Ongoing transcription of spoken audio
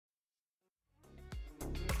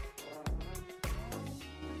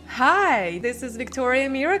Hi, this is Victoria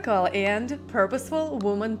Miracle and Purposeful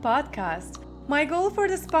Woman Podcast. My goal for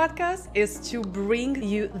this podcast is to bring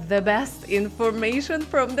you the best information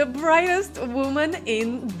from the brightest woman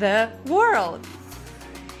in the world.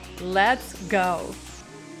 Let's go.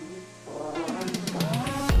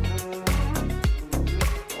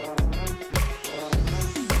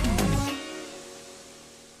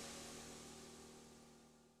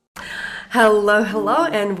 Hello,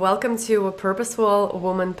 and welcome to a Purposeful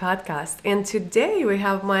Woman podcast. And today we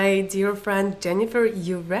have my dear friend Jennifer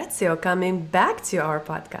Urezio coming back to our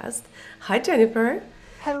podcast. Hi, Jennifer.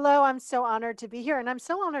 Hello, I'm so honored to be here, and I'm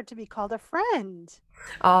so honored to be called a friend.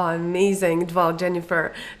 Oh, amazing. Well,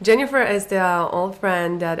 Jennifer. Jennifer is the old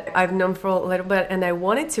friend that I've known for a little bit, and I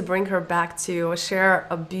wanted to bring her back to share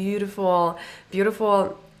a beautiful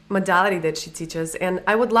modality that she teaches. And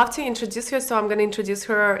I would love to introduce her, so I'm going to introduce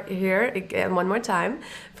her here again one more time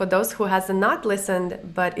for those who has not listened.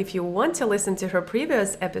 But if you want to listen to her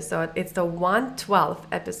previous episode, it's the 112th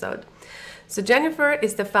episode. So Jennifer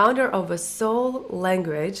is the founder of a soul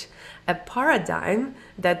language, a paradigm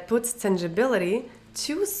that puts tangibility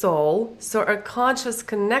to soul so a conscious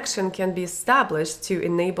connection can be established to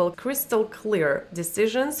enable crystal clear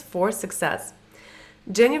decisions for success.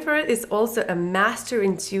 Jennifer is also a master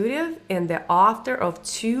intuitive and the author of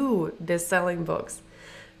 2 best-selling books.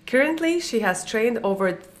 Currently, she has trained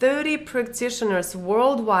over 30 practitioners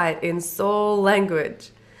worldwide in soul language.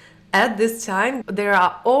 At this time, there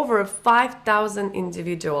are over 5,000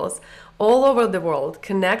 individuals all over the world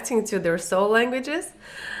connecting to their soul languages.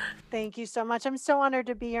 Thank you so much. I'm so honored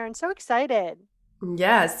to be here and so excited.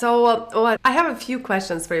 Yeah, so I have a few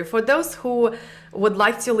questions for you. For those who would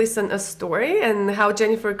like to listen a story and how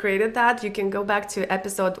Jennifer created that, you can go back to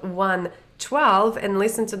episode 112 and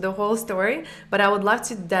listen to the whole story. But I would love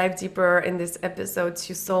to dive deeper in this episode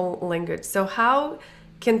to soul language. So how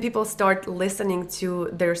can people start listening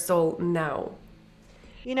to their soul now?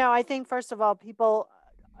 I think first of all, people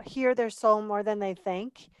hear their soul more than they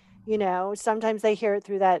think. Sometimes they hear it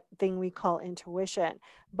through that thing we call intuition.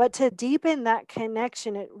 But to deepen that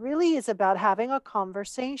connection, it really is about having a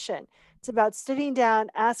conversation. It's about sitting down,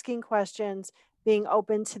 asking questions, being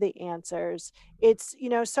open to the answers.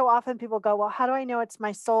 So often people go, well, how do I know it's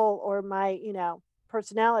my soul or my,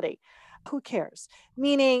 personality? Who cares?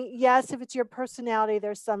 Meaning, yes, if it's your personality,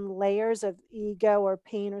 there's some layers of ego or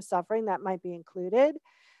pain or suffering that might be included.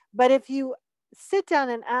 But if you sit down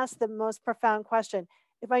and ask the most profound question,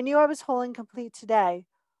 if I knew I was whole and complete today,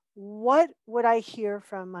 what would I hear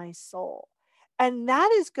from my soul? And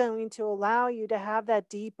that is going to allow you to have that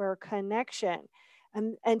deeper connection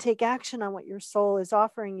and take action on what your soul is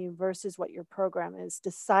offering you versus what your program is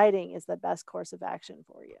deciding is the best course of action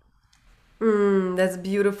for you. That's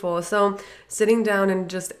beautiful. So sitting down and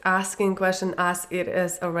just asking question as it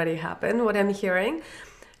has already happened, what I'm hearing.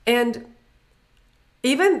 And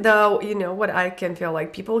even though, what I can feel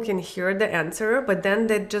like people can hear the answer, but then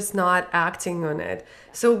they're just not acting on it.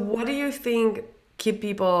 So what do you think keep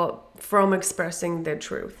people from expressing their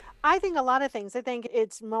truth? I think a lot of things. I think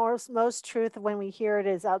it's most truth when we hear it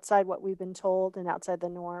is outside what we've been told and outside the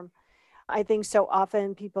norm. I think so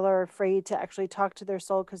often people are afraid to actually talk to their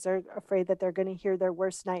soul because they're afraid that they're going to hear their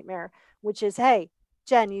worst nightmare, which is, hey,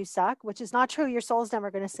 Jen, you suck, which is not true. Your soul's never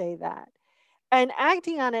going to say that. And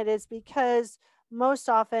acting on it is because most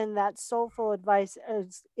often that soulful advice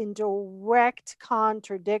is in direct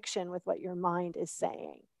contradiction with what your mind is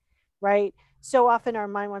saying, right? So often our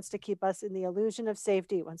mind wants to keep us in the illusion of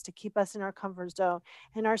safety, it wants to keep us in our comfort zone.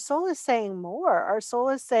 And our soul is saying more. Our soul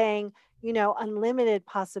is saying, unlimited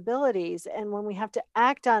possibilities. And when we have to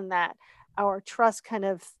act on that, our trust kind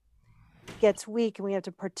of gets weak and we have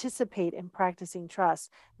to participate in practicing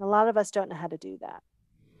trust. And a lot of us don't know how to do that.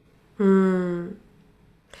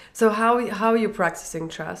 So how are you practicing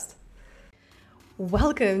trust?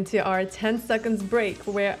 Welcome to our 10 seconds break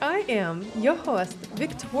where I am, your host,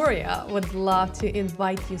 Victoria, would love to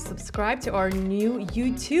invite you subscribe to our new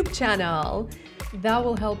YouTube channel. That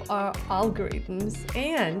will help our algorithms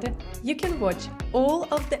and you can watch all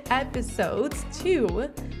of the episodes too.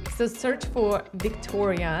 So search for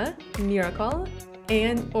Victoria Miracle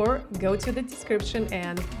and or go to the description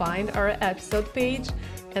and find our episode page,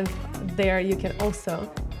 and there you can also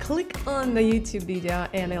click on the YouTube video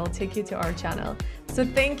and it'll take you to our channel. So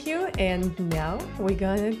thank you, and now we're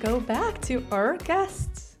gonna go back to our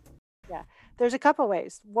guests. Yeah, there's a couple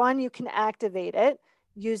ways. One, you can activate it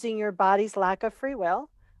using your body's lack of free will,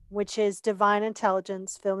 which is divine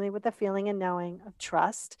intelligence, fill me with the feeling and knowing of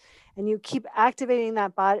trust. And you keep activating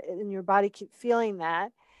that body and your body keep feeling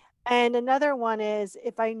that. And another one is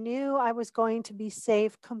if I knew I was going to be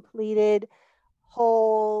safe, completed,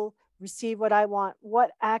 whole, receive what I want.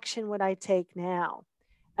 What action would I take now?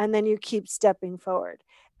 And then you keep stepping forward.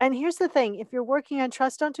 And here's the thing, if you're working on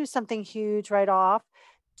trust, don't do something huge right off.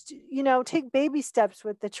 Take baby steps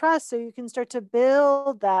with the trust so you can start to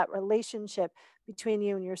build that relationship between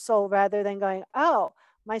you and your soul rather than going, oh,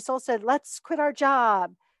 my soul said, let's quit our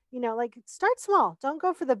job. Like start small. Don't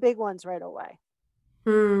go for the big ones right away.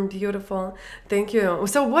 Beautiful. Thank you.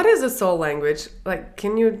 So what is a soul language? Like,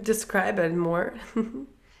 can you describe it more?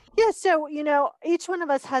 Yeah, so each one of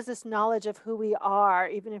us has this knowledge of who we are,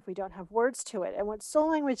 even if we don't have words to it. And what soul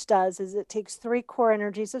language does is it takes three core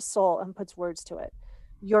energies of soul and puts words to it: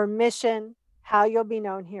 your mission, how you'll be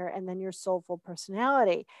known here, and then your soulful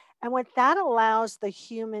personality. And what that allows the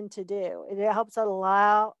human to do, it helps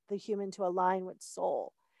allow the human to align with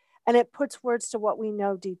soul. And it puts words to what we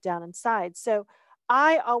know deep down inside. So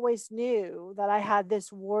I always knew that I had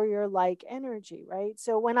this warrior like energy, right?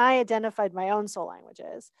 So when I identified my own soul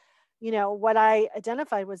languages, what I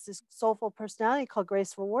identified was this soulful personality called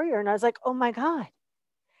Graceful Warrior. And I was like, oh my God,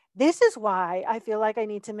 this is why I feel like I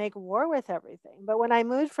need to make war with everything. But when I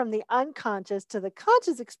moved from the unconscious to the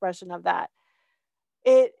conscious expression of that,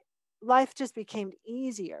 it life just became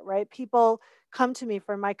easier, right? People come to me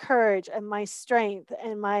for my courage and my strength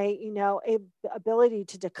and my ability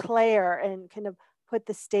to declare and kind of put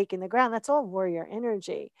the stake in the ground. That's all warrior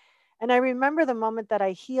energy. And I remember the moment that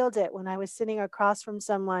I healed it when I was sitting across from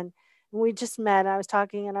someone and we just met and I was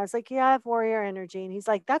talking and I was like, yeah, I have warrior energy. And he's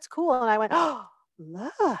like, that's cool. And I went, oh,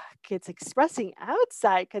 look, it's expressing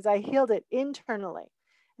outside because I healed it internally.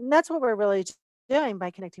 And that's what we're really doing by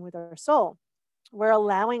connecting with our soul. We're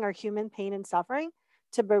allowing our human pain and suffering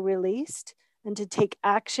to be released and to take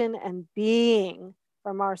action and being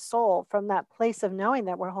from our soul, from that place of knowing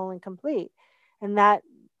that we're whole and complete. And that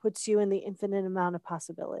puts you in the infinite amount of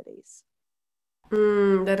possibilities.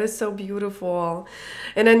 That is so beautiful.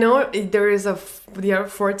 And I know there are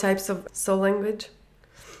four types of soul language.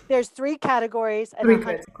 There's three categories and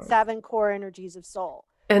 107 core energies of soul.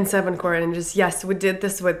 And 7 core energies. Yes, we did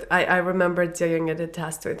this I remember doing a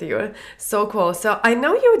test with you. So cool. So I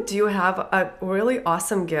know you do have a really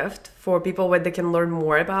awesome gift for people where they can learn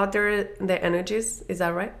more about their energies. Is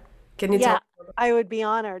that right? Can you tell? I would be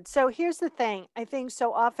honored. So here's the thing. I think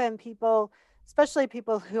so often people, especially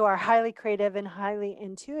people who are highly creative and highly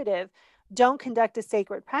intuitive, don't conduct a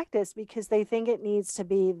sacred practice because they think it needs to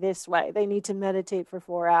be this way. They need to meditate for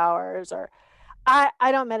 4 hours or I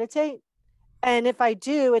don't meditate. And if I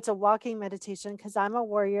do, it's a walking meditation because I'm a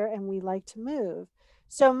warrior and we like to move.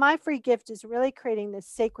 So my free gift is really creating this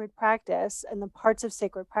sacred practice and the parts of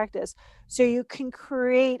sacred practice so you can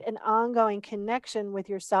create an ongoing connection with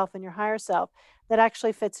yourself and your higher self that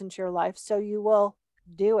actually fits into your life. So you will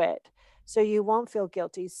do it. So you won't feel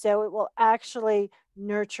guilty. So it will actually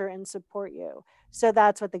nurture and support you. So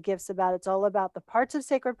that's what the gift's about. It's all about the parts of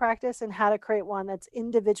sacred practice and how to create one that's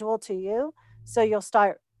individual to you. So you'll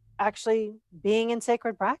start actually being in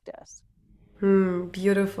sacred practice.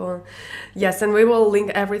 Beautiful. Yes, and we will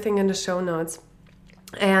link everything in the show notes.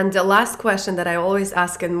 And the last question that I always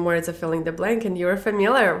ask in words of filling the blank, and you're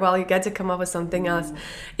familiar, well, you get to come up with something else.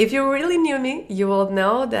 If you really knew me, you will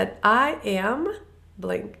know that I am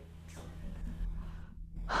blank.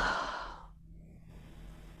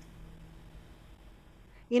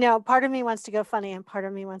 Part of me wants to go funny and part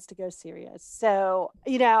of me wants to go serious. So,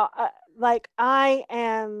 like I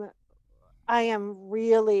am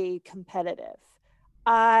really competitive.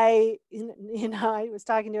 I was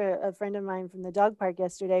talking to a friend of mine from the dog park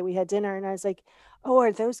yesterday. We had dinner and I was like, oh,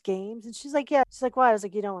 are those games? And she's like, yeah. She's like, why? I was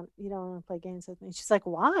like, you don't want to play games with me. She's like,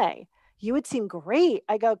 why? You would seem great.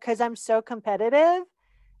 I go, because I'm so competitive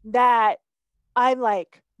that I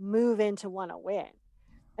like move into want to win.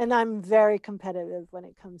 And I'm very competitive when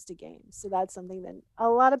it comes to games. So that's something that a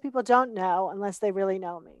lot of people don't know unless they really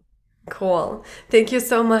know me. Cool. Thank you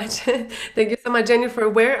so much. Thank you so much, Jennifer.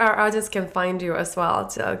 Where our audience can find you as well?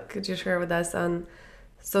 So could you share with us on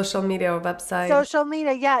social media or website? Social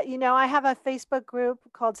media, yeah. I have a Facebook group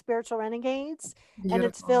called Spiritual Renegades, and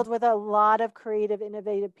it's filled with a lot of creative,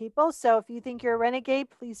 innovative people. So if you think you're a renegade,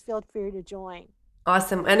 please feel free to join.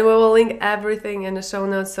 Awesome. And we will link everything in the show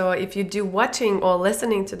notes. So if you do watching or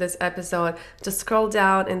listening to this episode, just scroll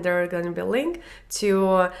down and there are going to be a link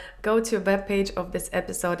to go to a webpage of this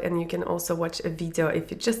episode. And you can also watch a video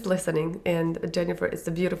if you're just listening. And Jennifer is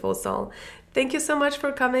a beautiful soul. Thank you so much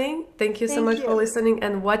for coming. Thank you so much for listening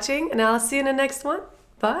and watching. And I'll see you in the next one.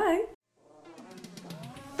 Bye.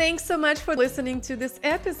 Thanks so much for listening to this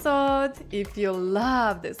episode. If you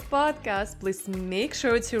love this podcast, please make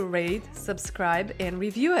sure to rate, subscribe, and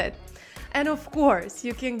review it. And of course,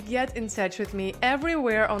 you can get in touch with me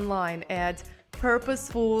everywhere online at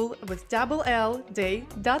purposeful with double L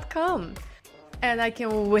day.com. And I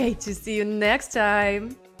can't wait to see you next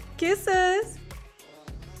time. Kisses!